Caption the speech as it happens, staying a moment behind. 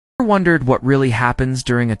Wondered what really happens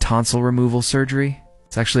during a tonsil removal surgery?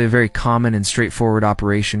 It's actually a very common and straightforward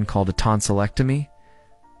operation called a tonsillectomy.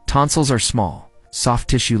 Tonsils are small, soft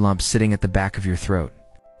tissue lumps sitting at the back of your throat.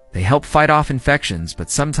 They help fight off infections, but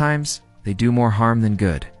sometimes they do more harm than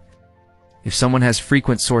good. If someone has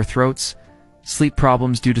frequent sore throats, sleep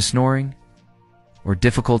problems due to snoring, or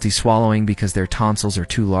difficulty swallowing because their tonsils are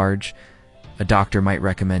too large, a doctor might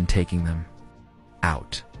recommend taking them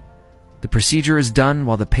out. The procedure is done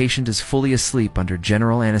while the patient is fully asleep under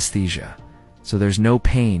general anesthesia, so there's no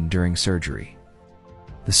pain during surgery.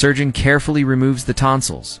 The surgeon carefully removes the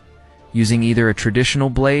tonsils, using either a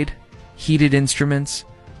traditional blade, heated instruments,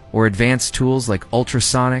 or advanced tools like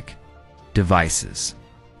ultrasonic devices.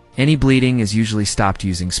 Any bleeding is usually stopped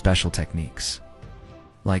using special techniques,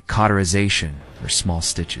 like cauterization or small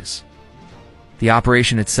stitches. The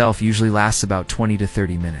operation itself usually lasts about 20 to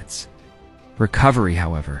 30 minutes. Recovery,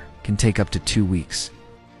 however, can take up to 2 weeks.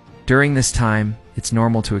 During this time, it's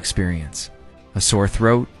normal to experience a sore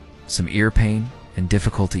throat, some ear pain, and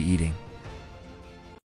difficulty eating.